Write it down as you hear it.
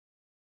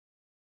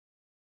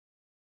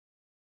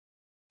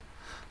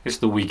It's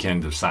the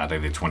weekend of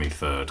Saturday the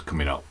 23rd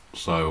coming up,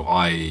 so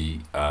I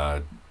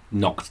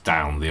knocked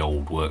down the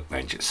old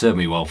workbench. It served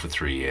me well for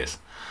 3 years,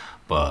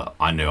 but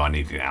I knew I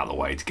needed it out of the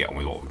way to get on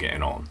with what we're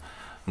getting on.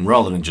 And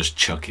rather than just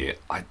chuck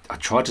it, I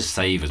tried to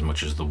save as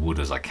much of the wood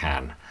as I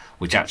can,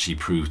 which actually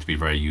proved to be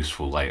very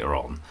useful later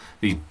on.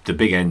 The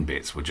big end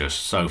bits were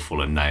just so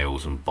full of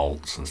nails and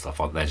bolts and stuff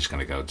like they're just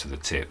going to go to the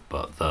tip,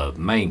 but the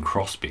main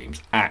cross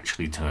beams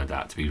actually turned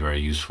out to be very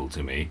useful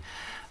to me,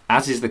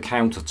 as is the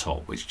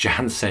countertop, which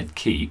Jan said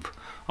keep.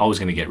 I was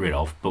going to get rid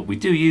of, but we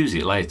do use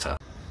it later.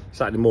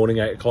 Saturday morning,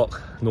 8 o'clock,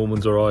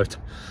 Norman's arrived.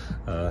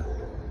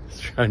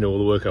 Showing all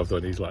the work I've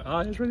done. He's like, oh,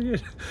 it's really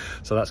good.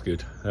 So that's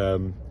good.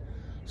 So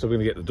we're going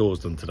to get the doors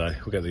done today.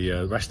 We'll get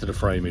the rest of the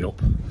framing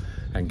up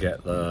and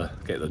get the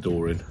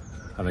door in,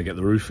 and then get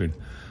the roof in.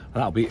 And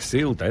that'll be it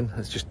sealed then.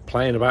 It's just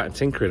playing about and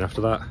tinkering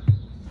after that.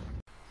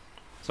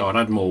 So I'd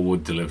had more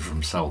wood delivered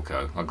from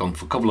Selco. I'd gone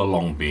for a couple of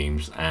long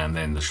beams and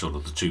then the sort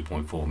of the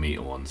 2.4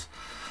 metre ones.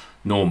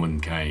 Norman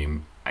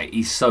came.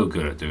 He's so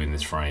good at doing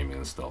this framing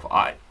and stuff.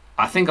 I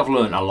think I've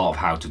learned a lot of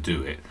how to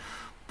do it,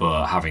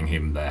 but having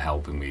him there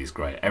helping me is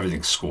great.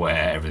 Everything's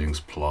square, everything's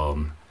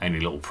plumb. Any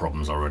little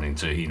problems I run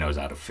into, he knows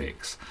how to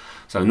fix.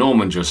 So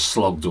Norman just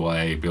slogged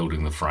away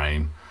building the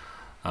frame.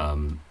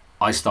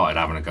 I started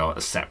having a go at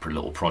a separate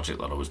little project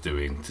that I was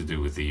doing to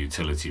do with the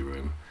utility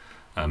room.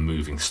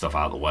 Moving stuff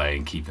out of the way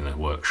and keeping the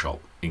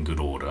workshop in good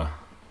order.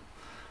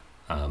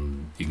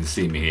 You can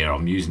see me here,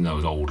 I'm using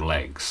those old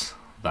legs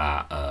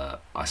that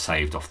I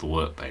saved off the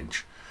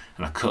workbench,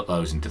 and I cut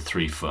those into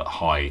 3-foot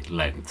high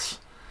lengths,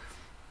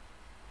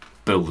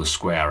 build a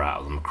square out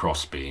of them, a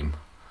cross beam,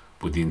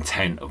 with the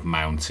intent of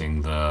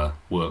mounting the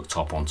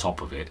worktop on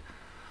top of it.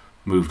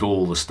 Moved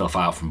all the stuff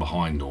out from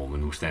behind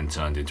Norman, which then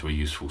turned into a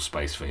useful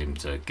space for him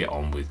to get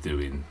on with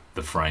doing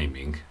the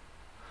framing.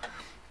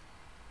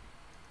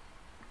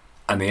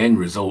 And the end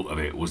result of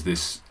it was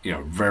this,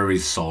 very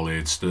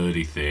solid,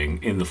 sturdy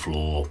thing in the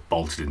floor,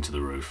 bolted into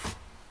the roof.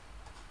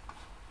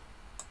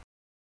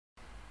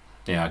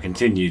 Yeah, I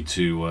continued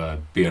to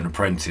be an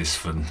apprentice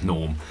for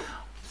Norm.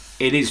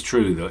 It is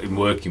true that in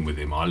working with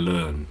him, I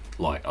learn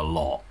a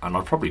lot, and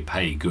I'd probably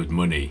pay good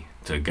money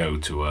to go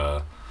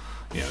to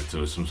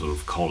some sort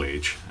of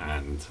college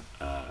and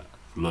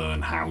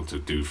learn how to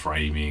do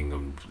framing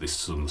and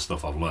some of the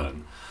stuff I've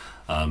learned.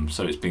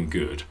 So it's been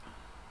good.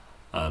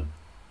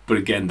 But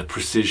again, the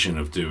precision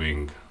of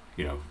doing,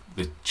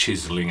 the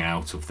chiseling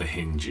out of the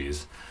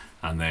hinges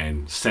and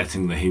then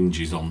setting the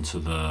hinges onto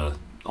the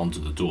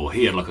door.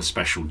 He had like a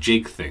special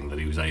jig thing that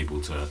he was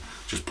able to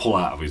just pull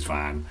out of his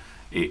van.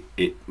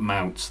 It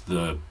mounts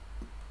the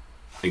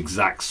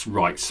exact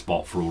right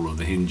spot for all of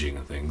the hinging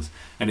and things,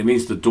 and it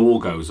means the door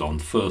goes on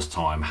first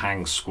time,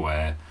 hangs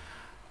square.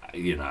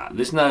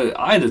 There's no.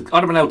 I'd have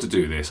been able to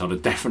do this. I'd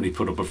have definitely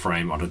put up a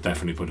frame. I'd have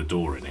definitely put a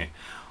door in it.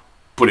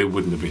 But it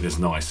wouldn't have been as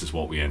nice as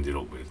what we ended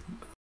up with.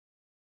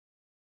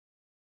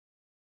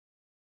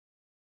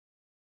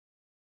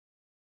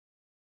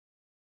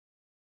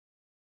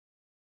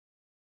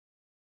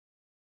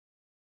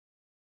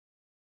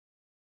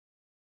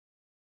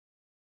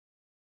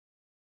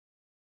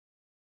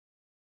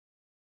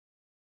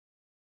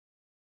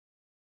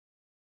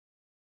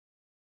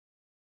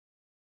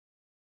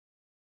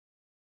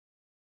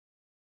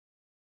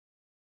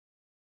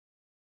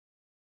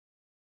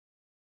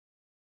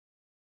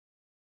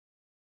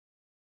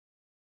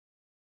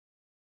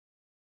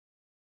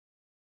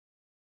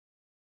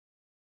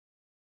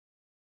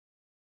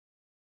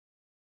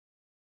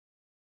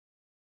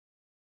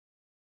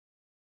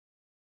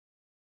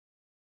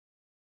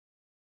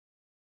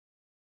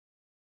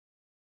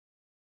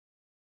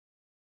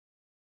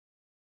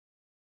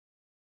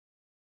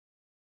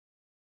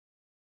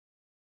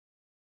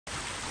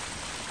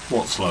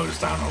 What slowed us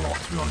down a lot,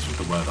 to be honest, with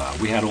the weather.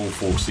 We had all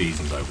 4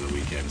 seasons over the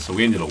weekend, so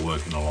we ended up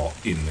working a lot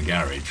in the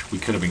garage. We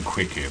could have been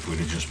quicker if we'd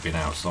have just been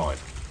outside.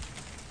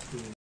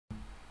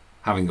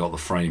 Having got the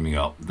framing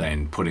up,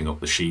 then putting up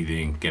the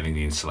sheathing, getting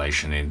the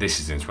insulation in. This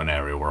is into an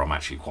area where I'm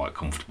actually quite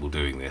comfortable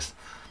doing this.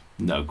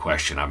 No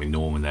question, having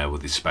Norman there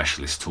with his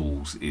specialist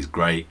tools is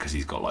great, because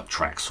he's got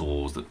track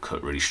saws that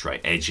cut really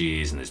straight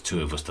edges, and there's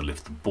 2 of us to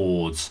lift the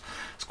boards.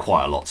 It's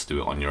quite a lot to do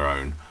it on your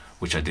own,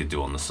 which I did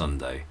do on the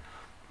Sunday.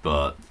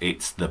 But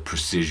it's the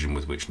precision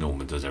with which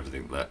Norman does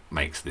everything that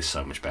makes this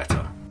so much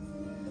better.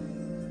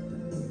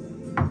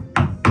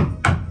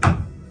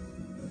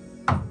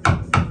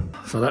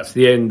 So that's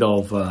the end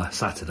of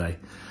Saturday.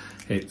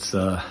 It's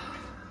I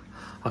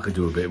could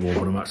do a bit more,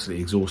 but I'm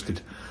absolutely exhausted.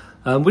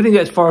 We didn't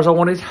get as far as I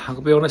wanted, I'll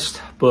be honest,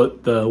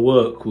 but the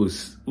work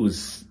was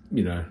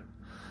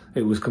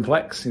it was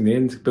complex in the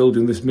end,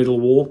 building this middle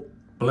wall.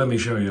 Well, let me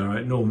show you. All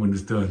right, Norman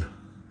has done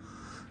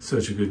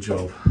such a good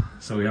job.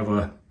 So we have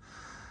a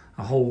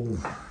whole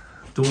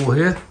door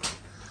here,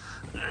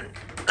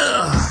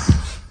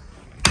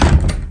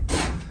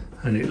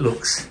 and it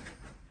looks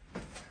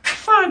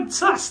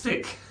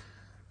fantastic.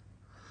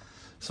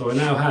 So I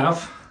now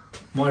have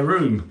my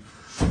room.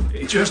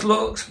 It just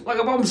looks like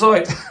a bomb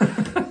site.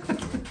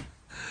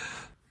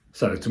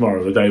 So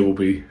tomorrow the day will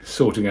be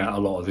sorting out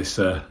a lot of this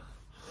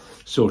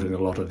sorting a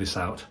lot of this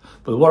out.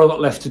 But what I've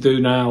got left to do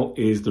now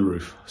is the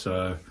roof.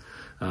 So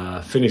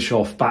finish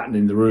off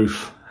battening the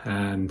roof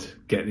and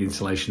get the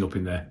insulation up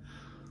in there.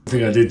 The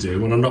thing I did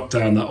do when I knocked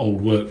down that old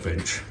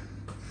workbench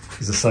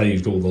is I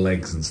saved all the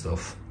legs and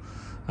stuff,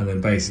 and then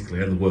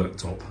basically and the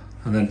worktop,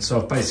 and then so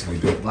I've basically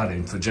built that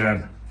in for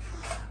Jan.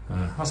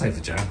 I say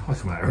for Jan, I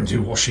come out here and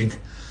do washing,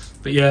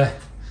 but yeah,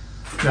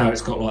 now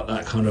it's got like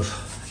that kind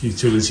of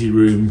utility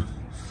room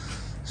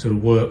sort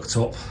of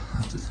worktop.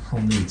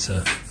 I'll need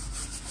to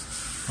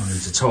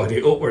tidy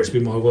it up where it's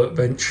been my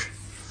workbench,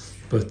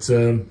 but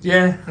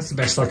yeah, that's the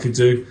best I could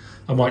do.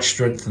 I might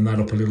strengthen that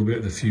up a little bit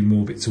with a few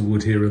more bits of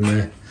wood here and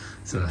there.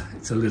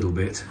 It's a little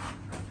bit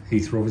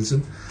Heath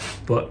Robinson,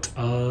 but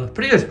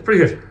pretty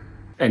good.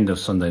 End of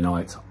Sunday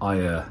night.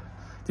 I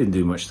didn't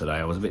do much today.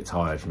 I was a bit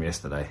tired from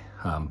yesterday,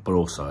 but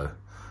also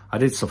I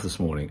did stuff this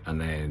morning,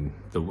 and then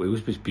it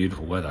was just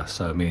beautiful weather,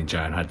 so me and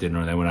Jan had dinner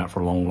and then went out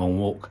for a long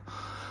walk,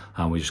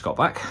 and we just got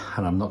back,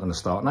 and I'm not going to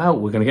start now.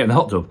 We're going to get in the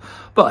hot tub,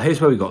 but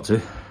here's where we got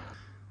to.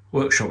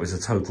 Workshop is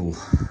a total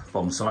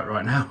bomb site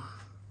right now.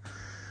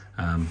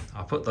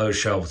 I put those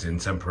shelves in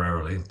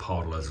temporarily and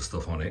piled loads of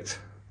stuff on it,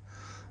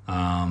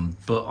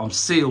 but I'm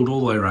sealed all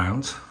the way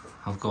around.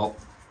 I've got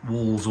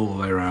walls all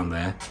the way around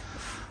there,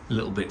 a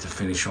little bit to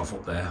finish off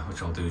up there,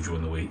 which I'll do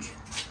during the week.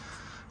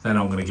 Then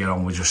I'm going to get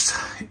on with just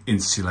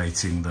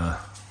insulating the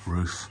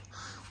roof,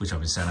 which I've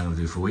been saying I'm going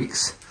to do for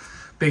weeks.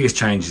 Biggest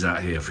changes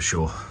out here for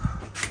sure.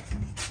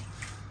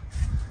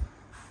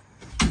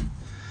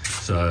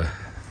 So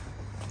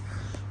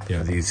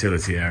yeah, the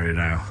utility area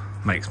now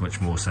makes much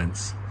more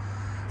sense.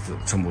 Got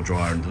the tumble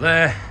dryer under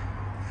there,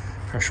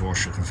 pressure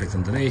washer can fit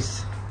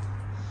underneath,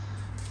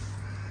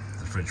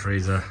 the fridge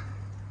freezer,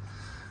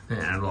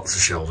 and lots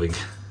of shelving.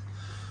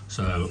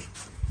 So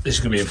this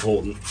is going to be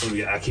important when we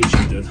get our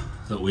kitchen done,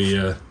 that we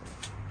have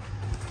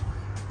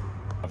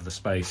the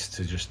space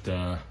to just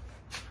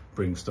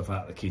bring stuff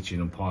out of the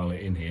kitchen and pile it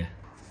in here.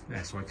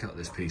 Yeah, so I cut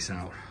this piece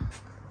out,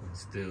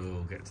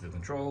 still get to the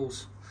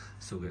controls,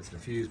 still get to the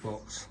fuse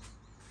box.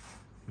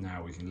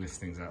 Now we can lift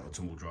things out of the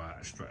tumble dryer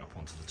straight up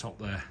onto the top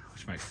there,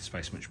 which makes the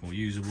space much more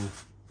usable.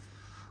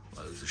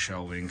 Loads of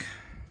shelving,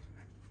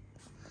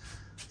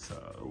 so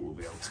we'll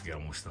be able to get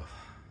on with stuff.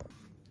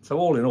 So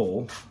all in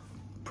all,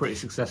 pretty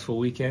successful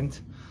weekend.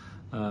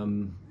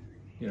 You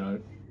know,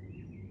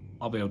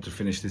 I'll be able to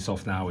finish this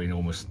off now in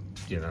almost,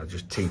 you know,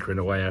 just tinkering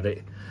away at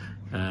it,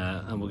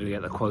 and we're going to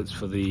get the quotes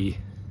for the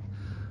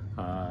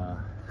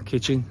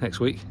kitchen next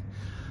week,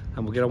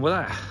 and we'll get on with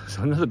that.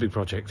 So another big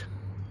project.